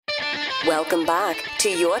Welcome back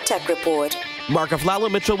to Your Tech Report. Mark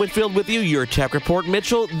Aflalo, Mitchell Whitfield with you, Your Tech Report.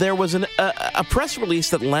 Mitchell, there was a press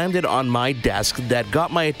release that landed on my desk that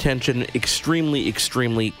got my attention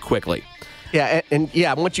extremely quickly. Yeah, and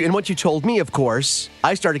once you told me, of course,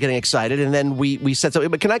 I started getting excited, and then we said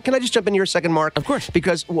something. But can I just jump in here a second, Mark? Of course.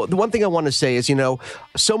 Because the one thing I want to say is,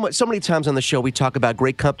 so many times on the show we talk about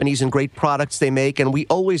great companies and great products they make, and we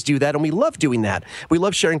always do that, and we love doing that. We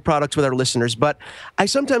love sharing products with our listeners, but I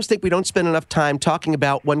sometimes think we don't spend enough time talking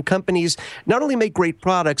about when companies not only make great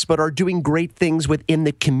products, but are doing great things within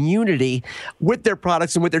the community with their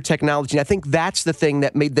products and with their technology. And I think that's the thing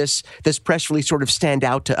that made this press release sort of stand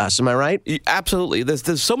out to us. Am I right? Absolutely.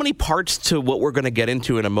 There's so many parts to what we're going to get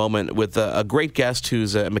into in a moment with a great guest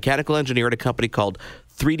who's a mechanical engineer at a company called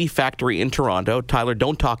 3D Phacktory in Toronto. Tyler,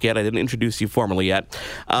 don't talk yet. I didn't introduce you formally yet.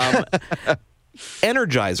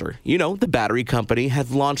 Energizer, the battery company, has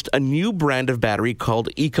launched a new brand of battery called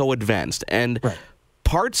Eco Advanced. And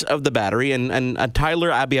parts of the battery, and Tyler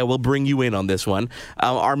Abbey, I will bring you in on this one,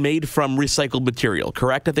 are made from recycled material,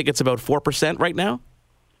 correct? I think it's about 4% right now?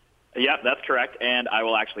 Yeah, that's correct. And I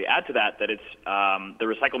will actually add to that it's the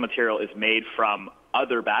recycled material is made from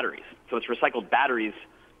other batteries. So it's recycled batteries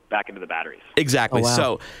back into the batteries. Exactly. Oh, wow.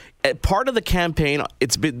 So part of the campaign,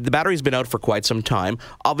 the battery's been out for quite some time.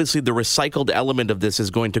 Obviously, the recycled element of this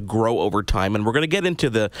is going to grow over time, and we're going to get into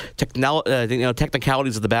the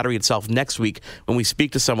technicalities of the battery itself next week when we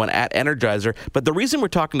speak to someone at Energizer. But the reason we're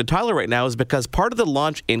talking to Tyler right now is because part of the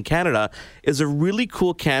launch in Canada is a really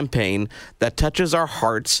cool campaign that touches our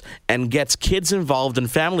hearts and gets kids involved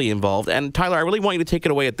and family involved. And Tyler, I really want you to take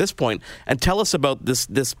it away at this point and tell us about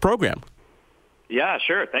this program. Yeah,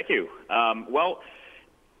 sure. Thank you.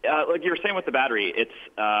 Like you were saying with the battery, it's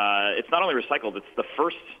not only recycled; it's the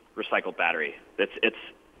first recycled battery.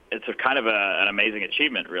 It's a kind of an amazing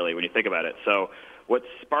achievement, really, when you think about it. So, what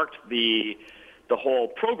sparked the whole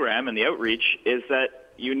program and the outreach is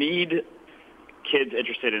that you need kids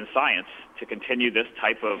interested in science to continue this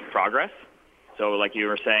type of progress. So, like you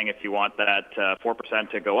were saying, if you want that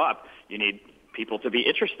 4% to go up, you need people to be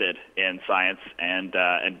interested in science and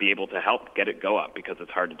be able to help get it go up because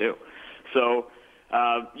it's hard to do. So,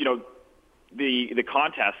 the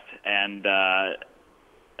contest and that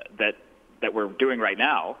we're doing right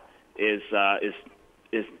now is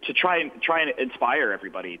to try and inspire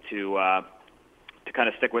everybody to kind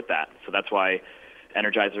of stick with that. So that's why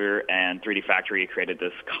Energizer and 3D Phacktory created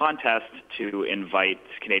this contest to invite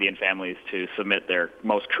Canadian families to submit their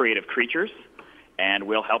most creative creatures, and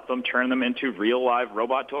we'll help them turn them into real live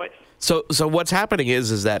robot toys. So what's happening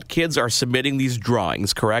is that kids are submitting these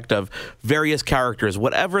drawings, correct, of various characters,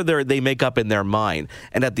 whatever they make up in their mind.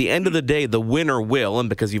 And at the end of the day, the winner will, and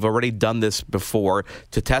because you've already done this before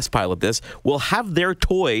to test pilot this, will have their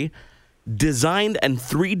toy designed and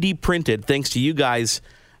 3D printed, thanks to you guys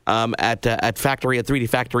at 3D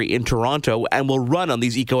Phacktory in Toronto, and will run on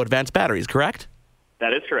these Eco Advanced batteries, correct?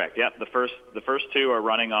 That is correct. Yep. The first two are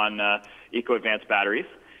running on Eco Advanced batteries,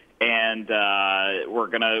 and we're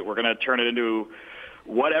gonna turn it into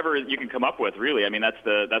whatever you can come up with. Really, I mean that's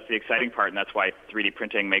the exciting part, and that's why 3D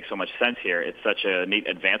printing makes so much sense here. It's such a neat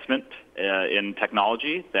advancement in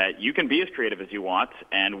technology that you can be as creative as you want,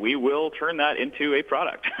 and we will turn that into a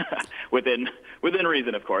product within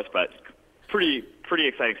reason, of course, but pretty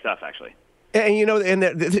exciting stuff actually.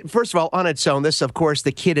 And first of all, on its own, this, of course,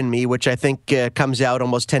 the kid in me, which I think comes out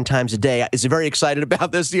almost 10 times a day, is very excited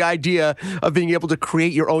about this, the idea of being able to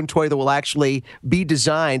create your own toy that will actually be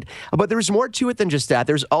designed. But there's more to it than just that.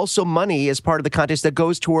 There's also money as part of the contest that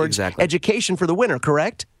goes towards education for the winner,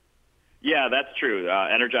 correct? Yeah, that's true.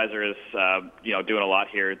 Energizer is, doing a lot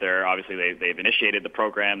here. They've initiated the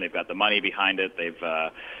program. They've got the money behind it.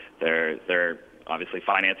 They're obviously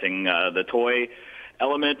financing the toy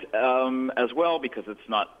element as well, because it's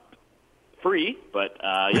not free, but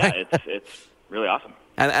it's really awesome.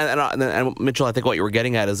 And Mitchell, I think what you were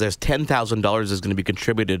getting at is there's $10,000 is going to be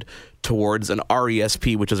contributed towards an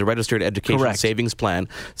RESP, which is a Registered Education Savings Plan.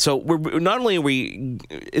 So not only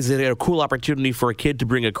is it a cool opportunity for a kid to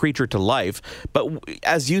bring a creature to life, but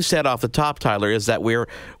as you said off the top, Tyler, is that we're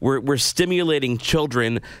stimulating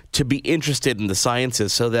children to be interested in the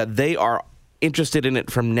sciences so that they are interested in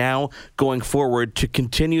it from now going forward to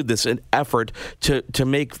continue this effort to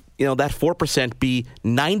make that 4% be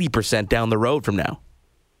 90% down the road from now.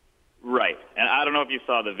 Right. And I don't know if you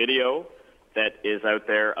saw the video that is out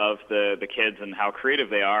there of the kids and how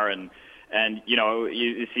creative they are, and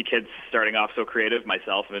you see kids starting off so creative,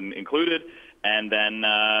 myself included, and then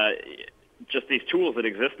just these tools that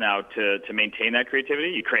exist now to maintain that creativity.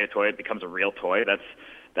 You create a toy, it becomes a real toy.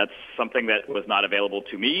 That's something that was not available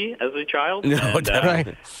to me as a child. No,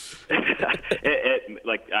 right.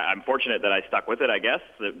 I'm fortunate that I stuck with it, I guess.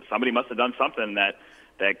 Somebody must have done something that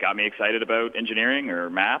got me excited about engineering or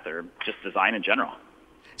math or just design in general.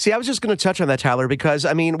 See, I was just going to touch on that, Tyler, because,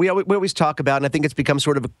 I mean, we always talk about, and I think it's become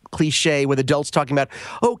sort of a cliche with adults talking about,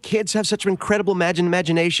 oh, kids have such incredible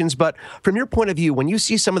imaginations. But from your point of view, when you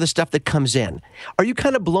see some of the stuff that comes in, are you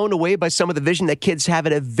kind of blown away by some of the vision that kids have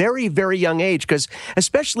at a very, very young age? Because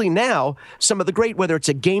especially now, some of the great, whether it's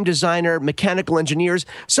a game designer, mechanical engineers,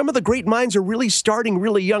 some of the great minds are really starting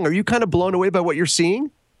really young. Are you kind of blown away by what you're seeing?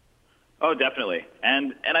 Oh, definitely.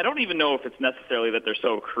 And I don't even know if it's necessarily that they're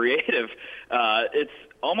so creative. It's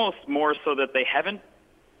almost more so that they haven't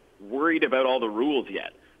worried about all the rules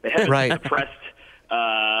yet. They haven't suppressed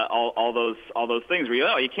all those things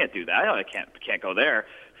where you can't do that. I can't go there.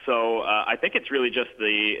 So I think it's really just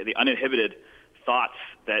the uninhibited thoughts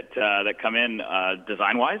that come in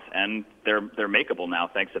design-wise, and they're makeable now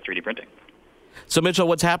thanks to 3D printing. So, Mitchell,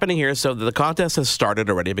 what's happening here? So the contest has started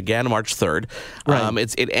already. It began March 3rd.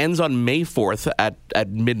 Right. It ends on May 4th at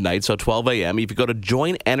midnight, so 12 a.m. If you go to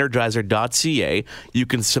joinenergizer.ca, you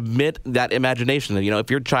can submit that imagination. You know, if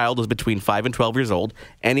your child is between 5 and 12 years old,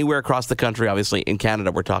 anywhere across the country, obviously in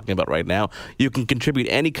Canada we're talking about right now, you can contribute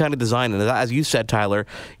any kind of design. And as you said, Tyler,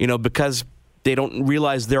 you know, because they don't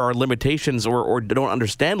realize there are limitations or don't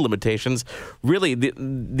understand limitations, really,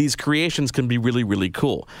 these creations can be really, really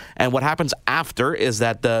cool. And what happens after is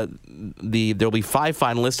that there'll be 5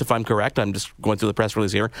 finalists, if I'm correct, I'm just going through the press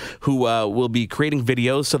release here, who will be creating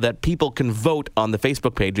videos so that people can vote on the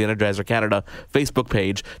Facebook page, the Energizer Canada Facebook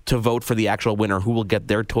page, to vote for the actual winner who will get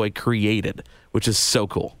their toy created, which is so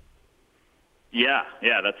cool. Yeah,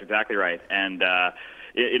 that's exactly right. And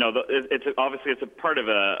it's obviously a part of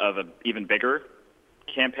a even bigger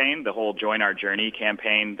campaign, the whole Join Our Journey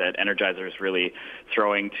campaign that Energizer is really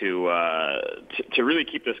throwing to really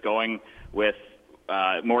keep this going with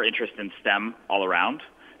more interest in STEM all around.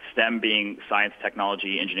 STEM being science,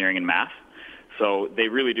 technology, engineering, and math. So they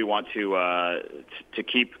really do want to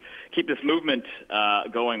keep this movement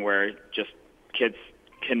going where just kids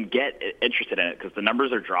can get interested in it because the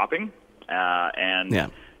numbers are dropping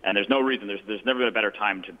And there's no reason. There's never been a better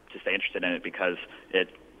time to stay interested in it because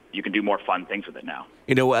you can do more fun things with it now.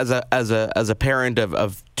 You know, as a parent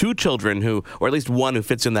of 2 children or at least one who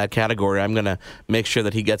fits in that category, I'm going to make sure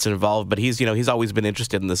that he gets involved. But he's always been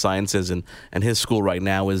interested in the sciences, and his school right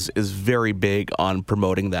now is very big on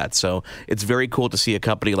promoting that. So it's very cool to see a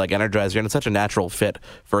company like Energizer, and it's such a natural fit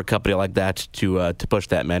for a company like that to push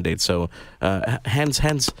that mandate. So hands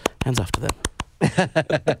off to them.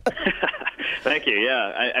 Thank you.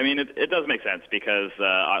 Yeah, I mean, it does make sense because,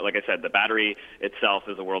 like I said, the battery itself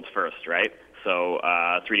is the world's first, right? So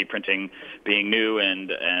 3D printing being new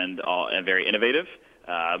and very innovative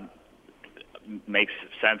makes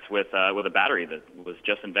sense with a battery that was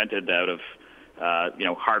just invented out of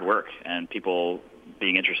hard work and people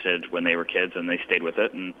being interested when they were kids and they stayed with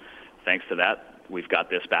it. And thanks to that, we've got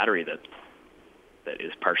this battery that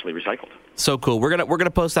is partially recycled. So cool. We're gonna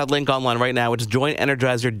post that link online right now. It's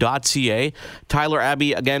joinenergizer.ca. Tyler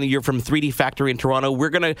Abbey, again, you're from 3D Phacktory in Toronto. We're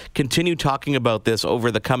gonna continue talking about this over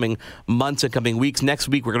the coming months and coming weeks. Next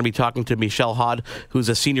week, we're gonna be talking to Michelle Hod, who's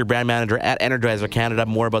a senior brand manager at Energizer Canada,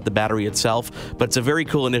 more about the battery itself. But it's a very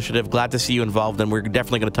cool initiative. Glad to see you involved, and we're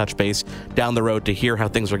definitely gonna touch base down the road to hear how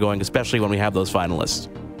things are going, especially when we have those finalists.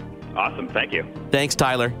 Awesome. Thank you. Thanks,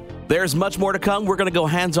 Tyler. There's much more to come. We're going to go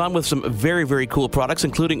hands-on with some very, very cool products,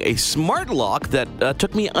 including a smart lock that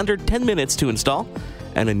took me under 10 minutes to install,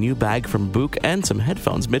 and a new bag from Book and some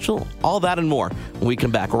headphones. Mitchell, all that and more when we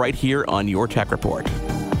come back right here on Your Tech Report.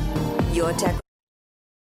 Your Tech